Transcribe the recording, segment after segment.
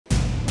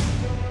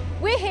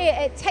We're here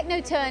at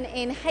Technoturn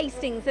in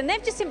Hastings and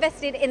they've just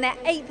invested in their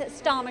 8th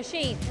star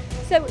machine.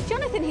 So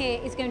Jonathan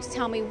here is going to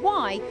tell me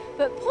why,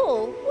 but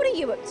Paul, what are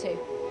you up to?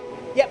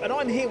 Yep, and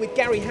I'm here with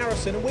Gary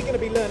Harrison and we're going to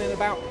be learning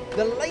about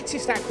the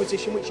latest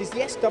acquisition, which is the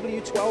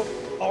SW12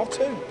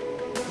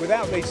 R2.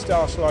 Without these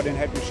star sliding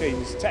head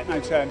machines,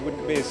 Technoturn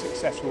wouldn't be as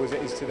successful as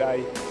it is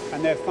today,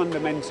 and they're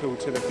fundamental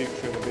to the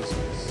future of the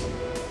business.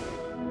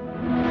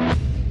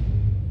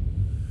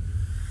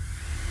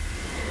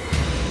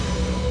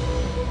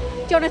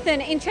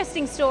 Jonathan,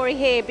 interesting story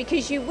here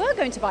because you were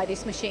going to buy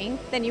this machine,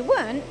 then you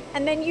weren't,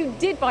 and then you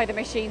did buy the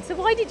machine. So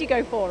why did you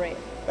go for it?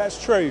 That's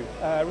true.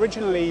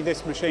 Originally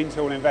this machine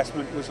tool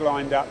investment was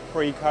lined up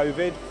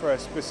pre-COVID for a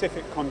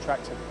specific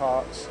contract of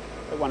parts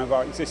that one of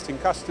our existing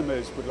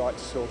customers would like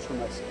to source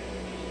from us.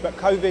 But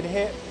COVID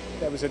hit,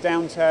 there was a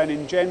downturn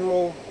in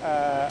general,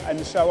 and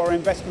so our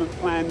investment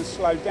plans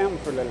slowed down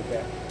for a little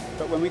bit.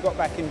 But when we got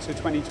back into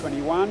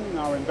 2021 and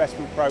our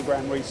investment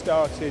program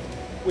restarted,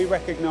 we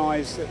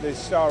recognised that the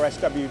Star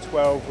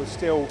SW12 was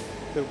still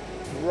the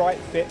right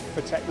fit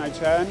for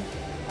Technoturn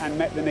and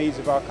met the needs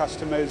of our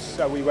customers,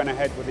 so we went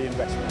ahead with the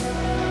investment.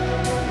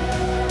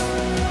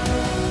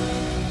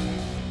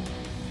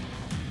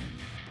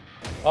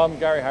 I'm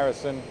Gary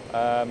Harrison,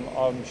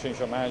 I'm machine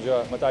shop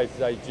manager. My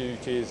day-to-day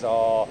duties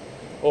are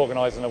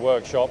organising a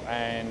workshop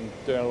and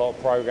doing a lot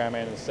of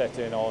programming and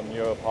setting on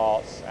newer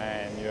parts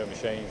and newer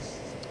machines,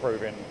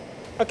 proving.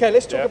 Okay,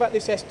 let's talk about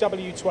this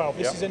SW12.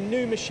 This Yep. is a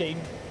new machine.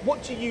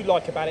 What do you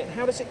like about it and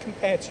how does it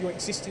compare to your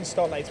existing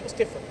Star lathes? What's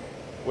different?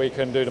 We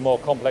can do the more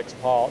complex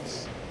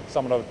parts.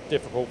 Some of the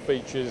difficult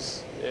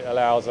features it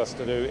allows us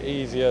to do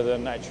easier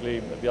than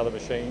actually the other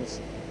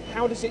machines.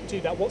 How does it do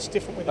that? What's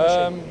different with the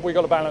machine? We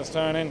got a balance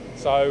turning,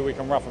 so we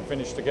can rough and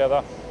finish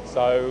together.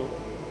 So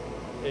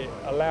it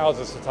allows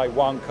us to take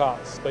one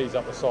cut, speeds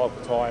up the cycle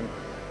time,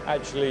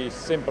 actually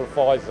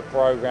simplifies the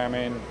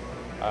programming,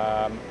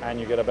 and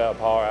you get a better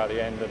part out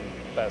the end and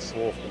better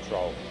swath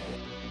control.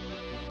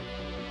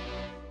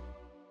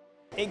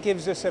 It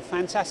gives us a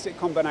fantastic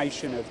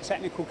combination of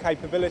technical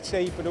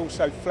capability but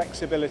also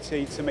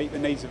flexibility to meet the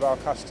needs of our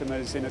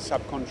customers in a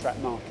subcontract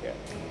market.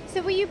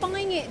 So were you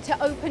buying it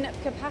to open up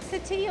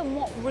capacity, and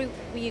what route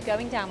were you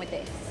going down with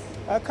this?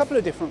 A couple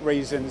of different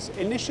reasons.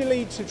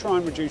 Initially to try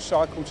and reduce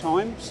cycle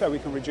time so we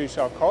can reduce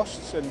our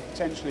costs and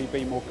potentially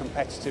be more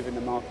competitive in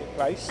the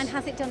marketplace. And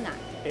has it done that?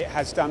 It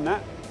has done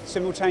that.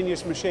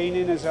 Simultaneous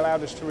machining has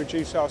allowed us to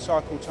reduce our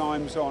cycle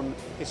times on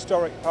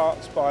historic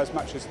parts by as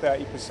much as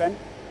 30%.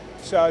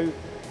 So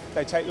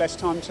they take less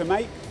time to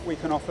make. We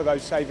can offer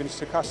those savings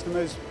to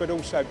customers but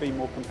also be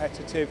more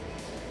competitive.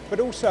 But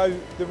also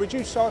the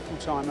reduced cycle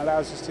time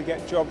allows us to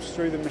get jobs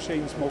through the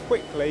machines more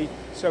quickly,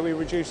 so we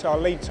reduce our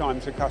lead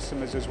time to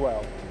customers as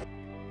well.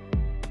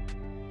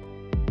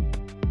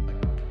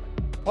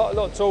 Quite a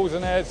lot of tools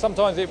in there.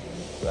 Sometimes it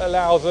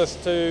allows us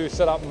to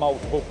set up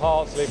multiple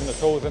parts, leaving the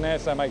tools in there,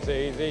 so it makes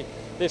it easy.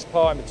 This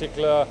part in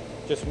particular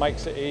just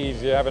makes it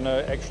easier having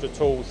an extra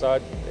tool, so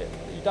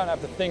you don't have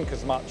to think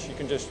as much. You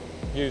can just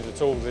use the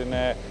tools in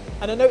there.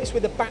 And I noticed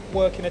with the back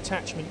working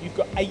attachment, you've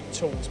got 8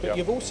 tools, but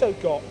you've also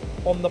got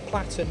on the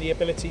platen the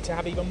ability to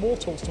have even more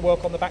tools to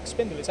work on the back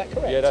spindle. Is that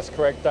correct? Yeah, that's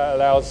correct. That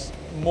allows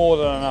more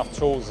than enough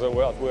tools that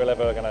we're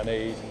ever going to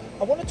need.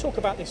 I want to talk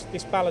about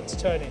this balance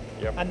turning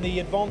Yep. and the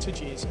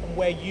advantages and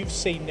where you've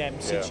seen them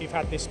since you've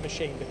had this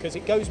machine, because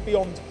it goes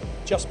beyond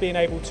just being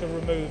able to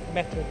remove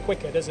metal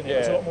quicker, doesn't it?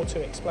 There's a lot more to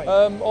explain.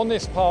 On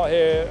this part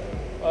here,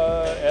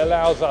 it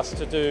allows us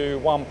to do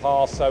one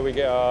pass, so we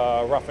get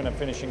a roughing and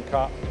finishing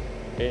cut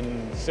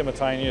in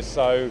simultaneous.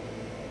 So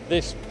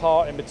this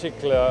part in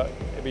particular,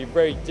 it'd be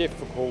very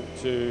difficult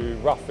to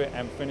rough it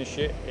and finish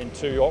it in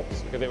 2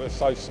 ops because it was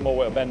so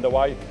small it'll bend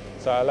away.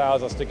 So it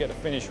allows us to get the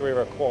finish we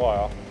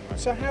require.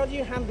 So how do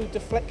you handle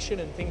deflection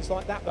and things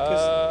like that?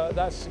 Because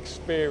that's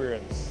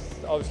experience.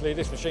 Obviously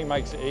this machine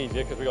makes it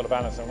easier because we've got to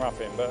balance and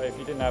roughing, but if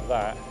you didn't have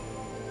that,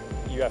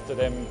 you have to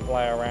then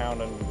play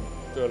around and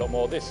do a lot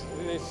more. This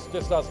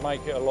just does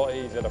make it a lot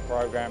easier to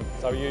program.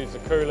 So we use the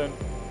coolant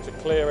to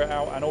clear it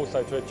out and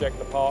also to eject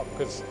the part,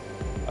 because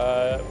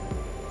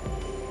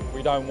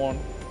we don't want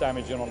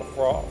damaging on the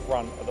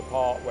front of the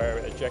part where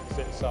it ejects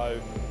it. So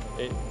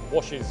it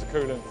washes the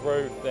coolant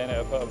through, then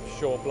it'll put a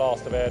short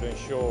blast of air to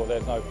ensure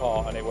there's no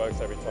part, and it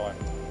works every time.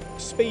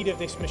 speed of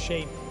this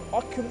machine,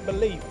 I couldn't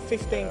believe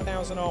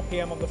 15,000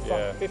 RPM on the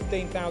front,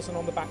 15,000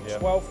 on the back,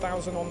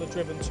 12,000 on the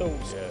driven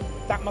tools.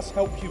 That must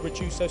help you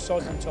reduce those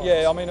cycle times.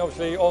 Yeah, I mean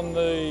obviously on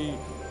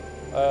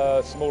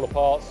the smaller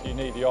parts you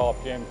need the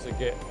RPM to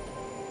get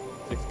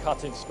the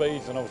cutting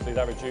speeds, and obviously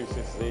that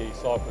reduces the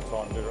cycle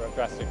time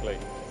drastically.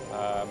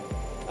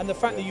 And the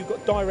fact that you've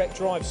got direct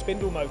drive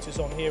spindle motors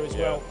on here as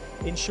well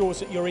ensures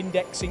that your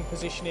indexing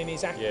positioning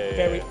is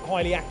very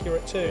highly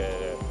accurate too.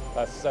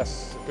 That's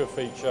a good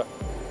feature.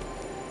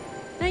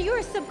 Now you're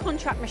a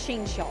subcontract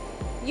machine shop.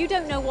 You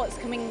don't know what's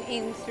coming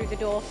in through the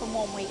door from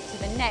one week to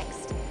the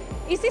next.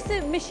 Is this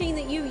a machine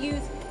that you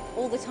use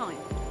all the time?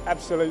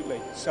 Absolutely.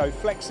 So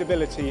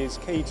flexibility is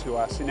key to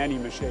us in any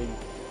machine.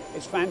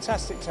 It's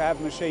fantastic to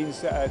have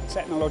machines that are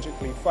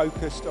technologically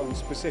focused on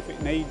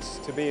specific needs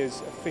to be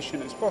as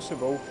efficient as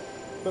possible,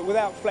 but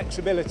without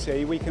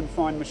flexibility we can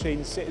find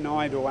machines sitting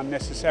idle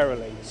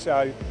unnecessarily.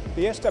 So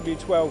the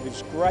SW12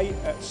 is great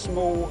at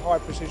small high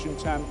precision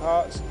turn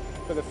parts,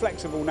 but the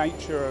flexible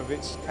nature of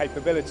its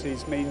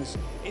capabilities means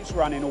it's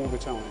running all the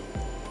time.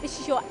 This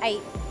is your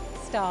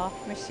 8-star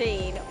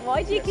machine.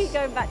 Why do you keep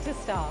going back to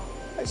star?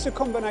 It's a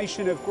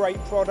combination of great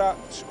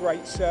products,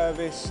 great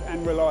service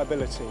and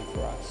reliability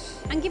for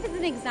us. And give us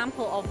an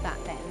example of that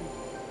then.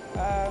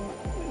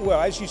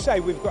 Well, as you say,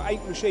 we've got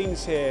 8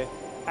 machines here,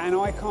 and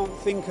I can't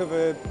think of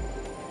a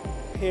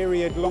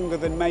period longer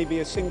than maybe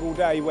a single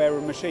day where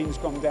a machine's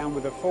gone down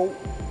with a fault.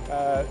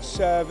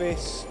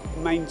 Service,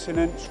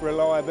 maintenance,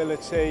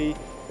 reliability,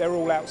 they're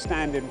all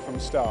outstanding from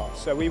start,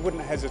 so we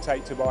wouldn't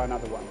hesitate to buy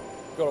another one.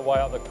 Got to weigh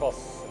up the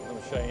costs of the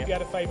machine. If you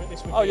had a favourite,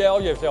 this would be? Oh yeah,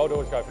 I'd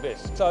always go for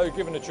this. So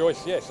given a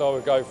choice, yes, I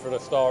would go for the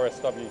Star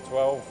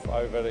SW12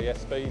 over the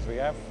SBs we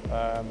have.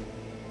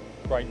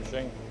 Great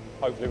machine.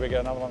 Hopefully we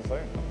get another one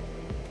soon.